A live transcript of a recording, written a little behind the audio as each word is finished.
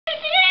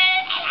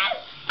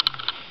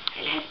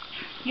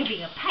You're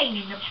being a pain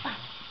in the butt.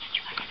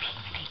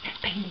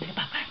 Pain in the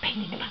butt.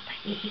 Pain in the butt.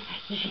 Yeah.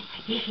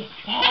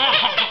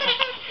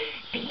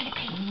 Being a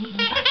pain in the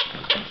butt.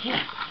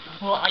 Yeah.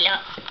 Oh,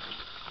 look.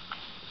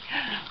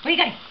 Where are you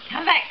going?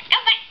 Come back.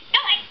 Come back.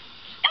 Come back.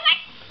 Come back.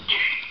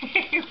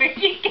 Where are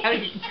you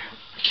going?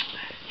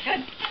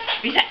 Good.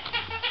 Who's that?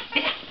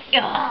 Who's that?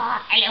 Oh,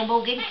 hello,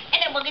 Morgan.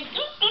 Hello, Morgan.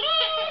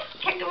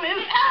 Kangaroo.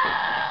 Oh.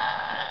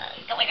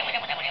 Go away.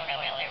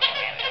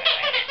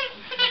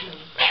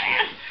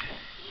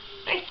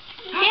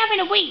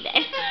 Having a wee then?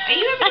 Are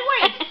you having a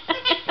wee?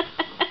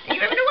 Are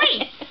you having a wee?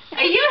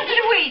 Are you having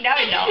a wee? No,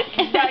 you're not.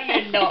 No,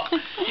 you're not.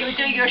 You were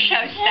doing your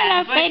show stand,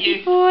 Hello, weren't baby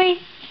you? boy.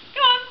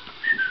 Come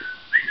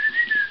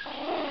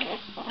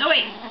on. No,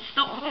 wait.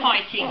 Stop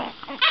fighting.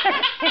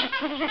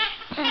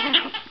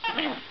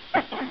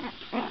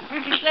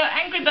 Look,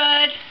 angry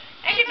bird.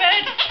 Angry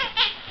bird.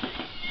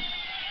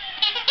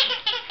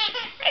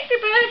 Angry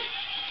bird.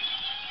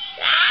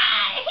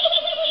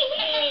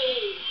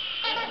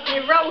 They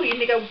roll you and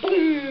they go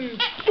boom,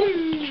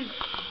 boom,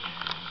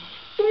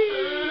 boom.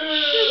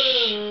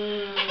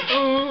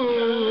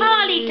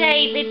 Harley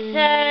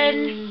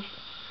Davidson.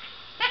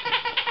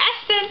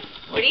 Aston,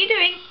 what are you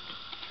doing?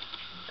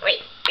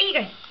 Wait, where are you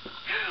going?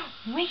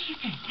 Where are you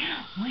going?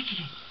 Where are you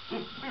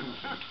going?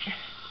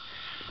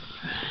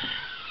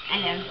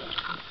 Hello.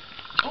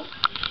 Oh.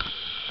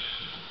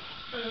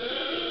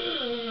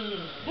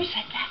 Who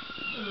said that?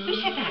 Who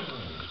said that?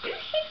 Who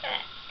said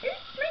that?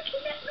 Who's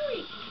making that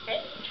noise?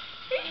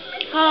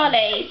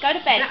 Harley, go to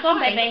bed. Go on,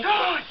 baby.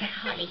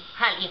 Harley.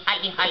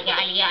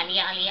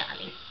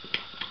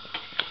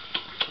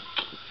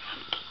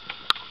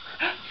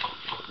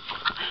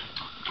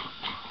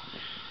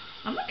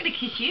 I'm not going to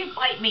kiss you.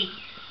 Bite me.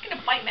 You're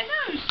going to bite my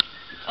nose.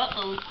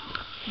 Uh-oh.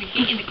 You're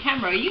getting the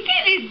camera. You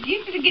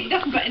going to get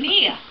nothing but an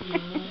ear.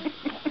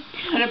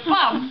 And a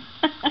bum.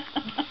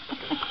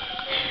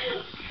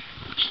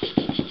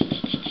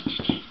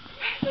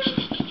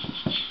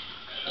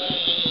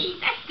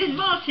 Aston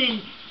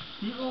Martin.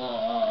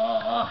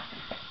 Oh,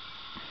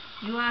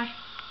 you are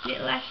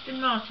little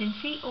Aston Martin.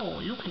 See? Oh,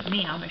 look at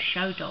me. I'm a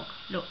show dog.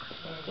 Look.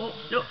 Oh,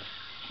 look.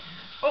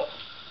 Oh,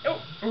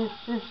 oh, oh,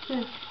 oh,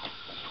 oh.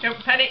 Don't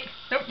panic.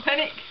 Don't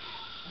panic.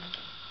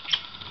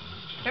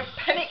 Don't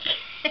panic.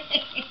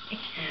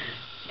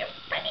 Don't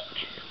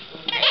panic.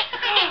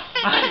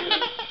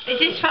 Is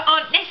this for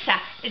Aunt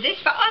Nessa? Is this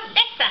for Aunt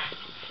Nessa?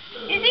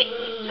 Is it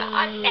for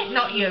Aunt Nessa?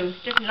 Not you.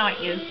 Doesn't like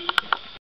you.